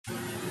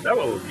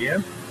Hello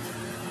again.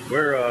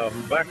 We're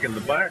back in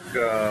the back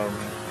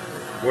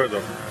where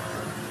the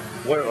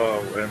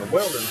in the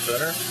welding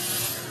center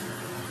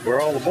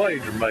where all the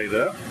blades are made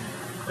up.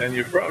 And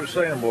you're probably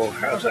saying, well,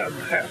 how's that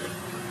happen?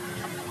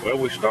 Well,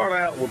 we start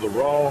out with the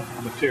raw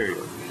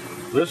material.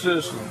 This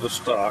is the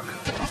stock.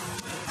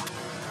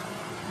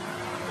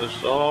 This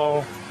is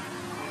all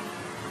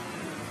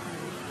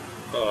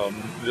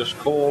just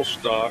coil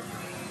stock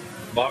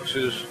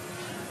boxes.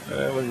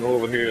 And we can go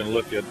over here and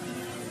look at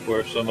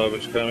where some of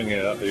it's coming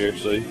out here.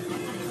 See,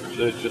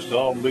 so it's just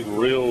all big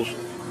reels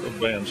of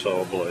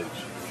bandsaw blades.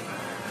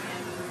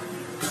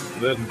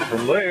 Then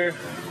from there,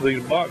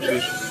 these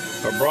boxes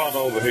are brought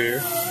over here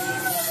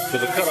to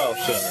the cutoff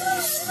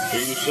center.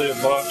 Here you see a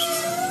box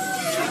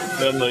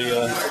in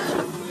the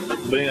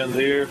bend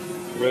here,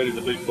 ready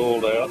to be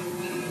pulled out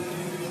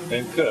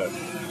and cut.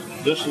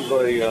 This is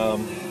a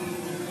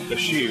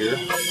shear.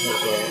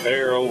 It's an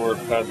air over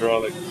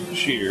hydraulic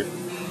shear.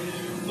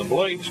 The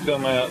blades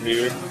come out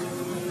here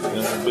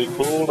and will be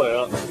pulled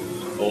out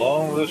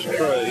along this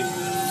tray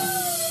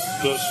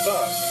to a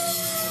stop.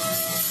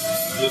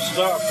 The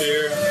stop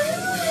here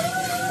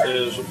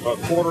is a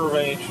 1/4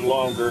 inch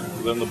longer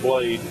than the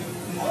blade is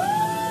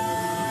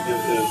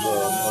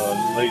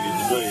needed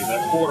to be.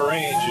 That 1/4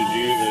 inch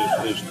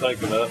is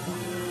taken up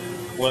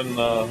when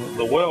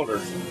the welder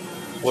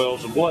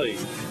welds the blade,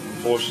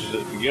 forces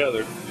it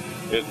together.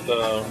 It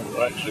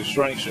actually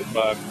shrinks it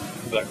by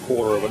that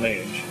 1/4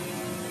 inch.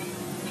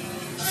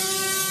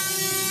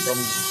 From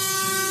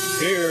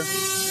here,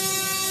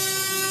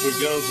 we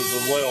go to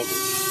the welder.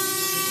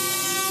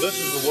 This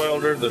is the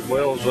welder that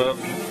welds up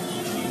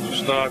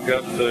stock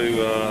up to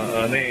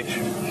an inch.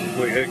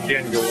 It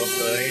can go up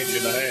to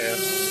 1.5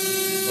 inches,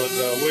 but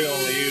we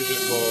only use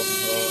it for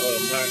a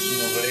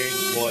maximum of 1 inch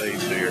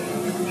blades here.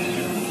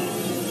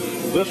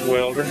 This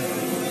welder,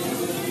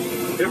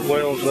 it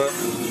welds up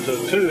to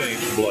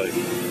 2-inch blade.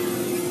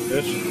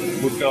 This,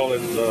 we call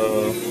it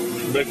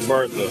Big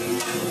Bertha,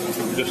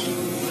 just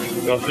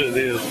because it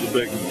is the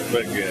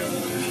big guy.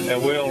 And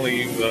we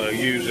only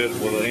use it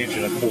with 1.25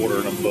 inches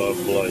and above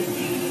blades.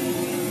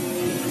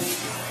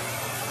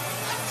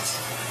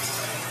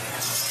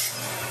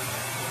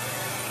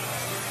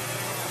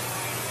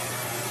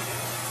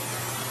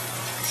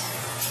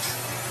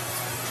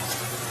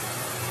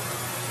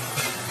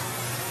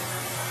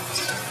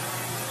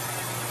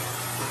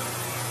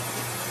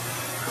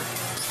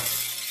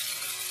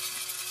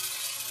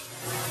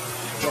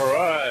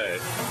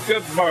 Alright,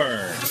 good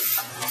burn.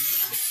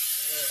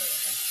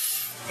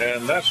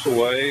 And that's the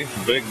way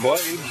big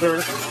blades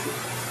are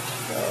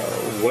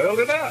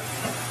welded up.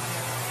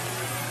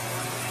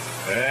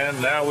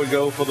 And now we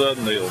go for the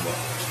annealment.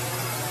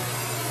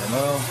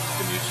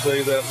 Can you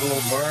see that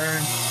little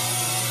burn?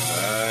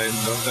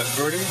 Isn't that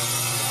pretty?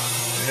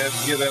 You have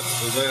to get up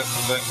to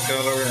that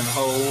color and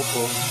hold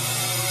for a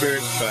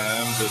period of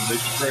time to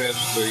distress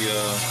the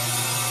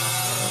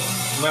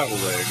metal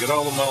there. Get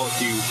all the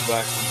molecules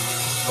back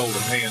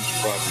holding hands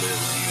properly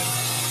again.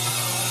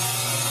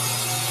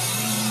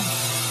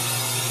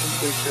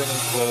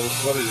 Close.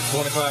 What is it,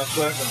 25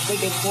 seconds? We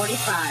did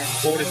 45.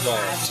 45.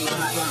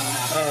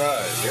 All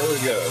right, here we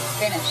go.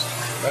 Finished.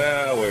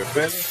 Now we're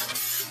finished.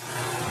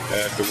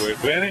 After we're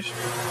finished,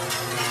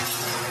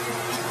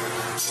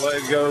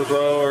 blade goes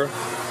over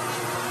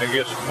and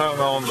gets hung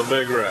on the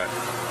big rack.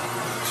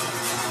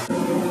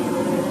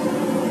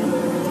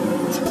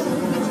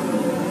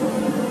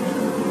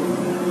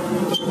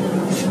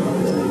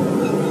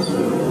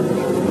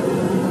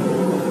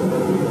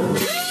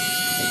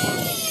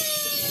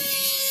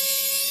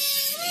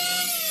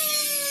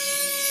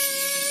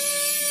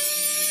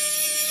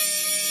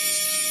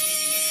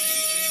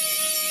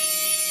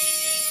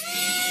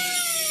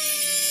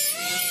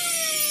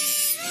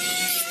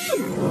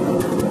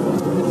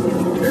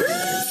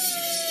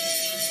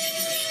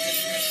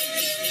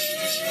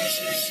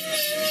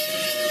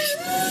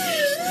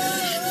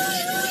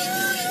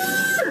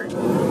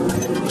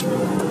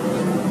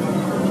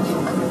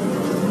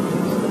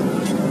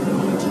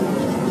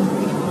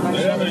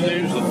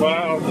 Use the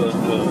file to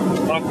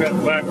knock that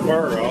back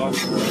burr off.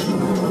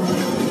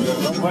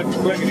 Don't make a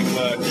clickety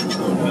clack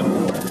and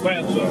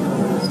bandsaw.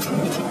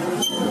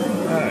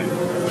 Alright.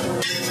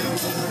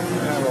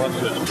 Now watch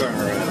this turn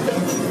around.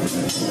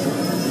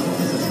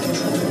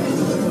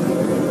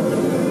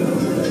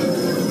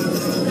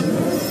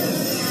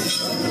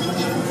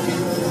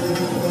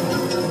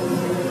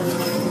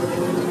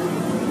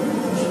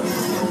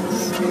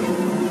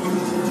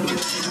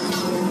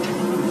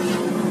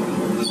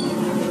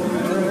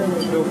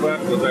 Go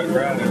back with that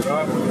grinding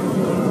rock.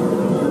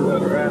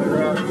 That grinding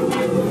rock.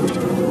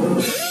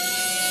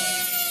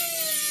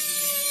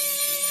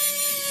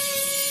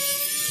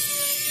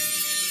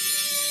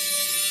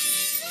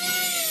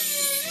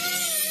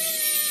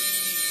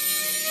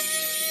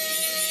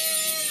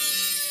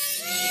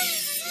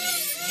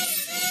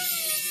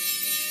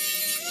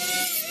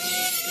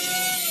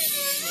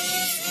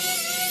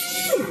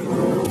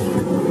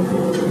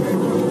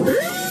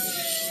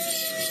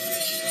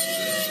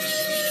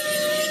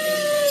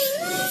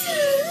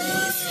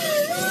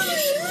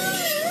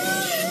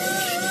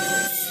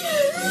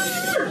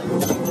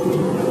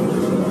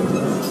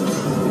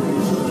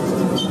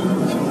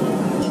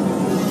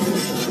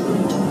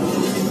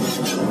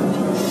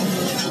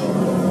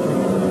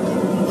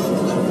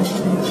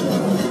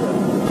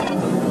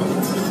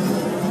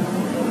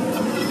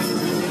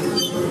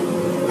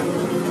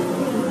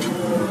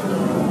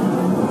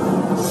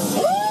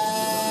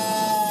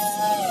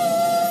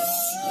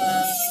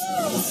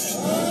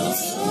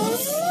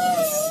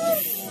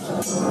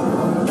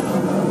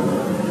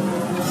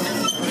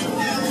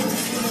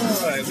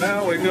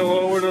 go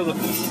over to the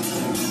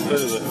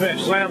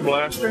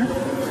sandblaster,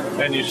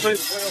 and you see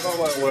all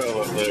that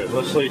well up there.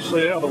 Let's see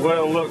how the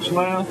well looks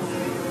now.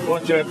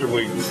 Watch after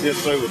we get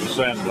through with the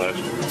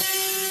sandblaster.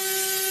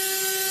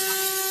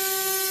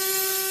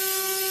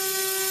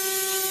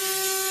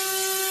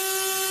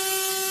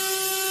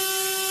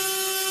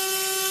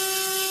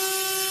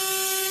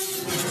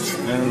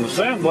 And the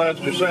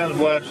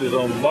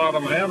sandblaster on the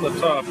bottom and the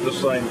top at the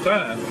same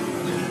time.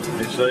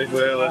 You see,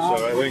 well, that's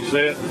all right. We can see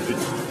it.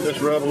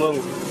 Just rub a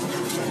little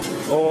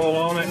oil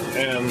on it,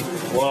 and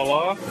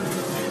voila,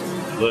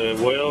 the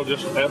well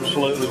just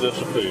absolutely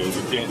disappears.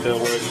 You can't tell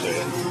where it's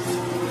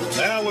at.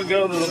 Now we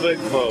go to the big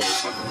fold.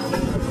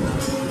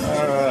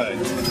 All right,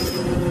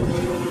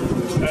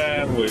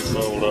 and we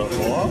fold up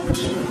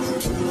once.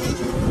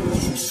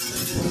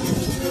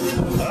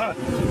 All right,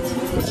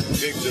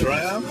 kicked it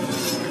around.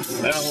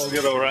 Now we'll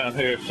get around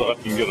here so I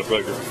can get a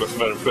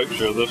better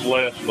picture of this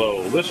last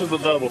fold. This is the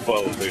double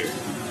fold here.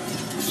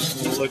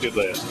 Look at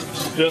that.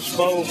 Just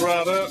folds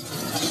right up.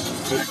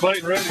 As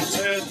Clayton Reddy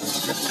said,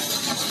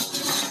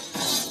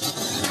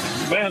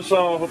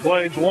 bandsaw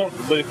blades want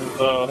to be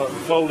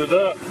folded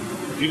up.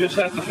 You just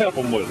have to help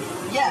them with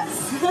it.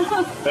 Yes.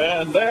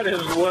 And that is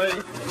the way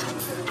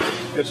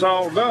it's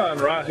all done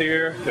right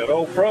here at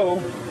Old Pro.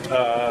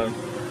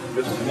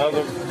 It's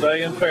another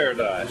day in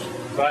paradise.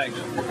 Thanks.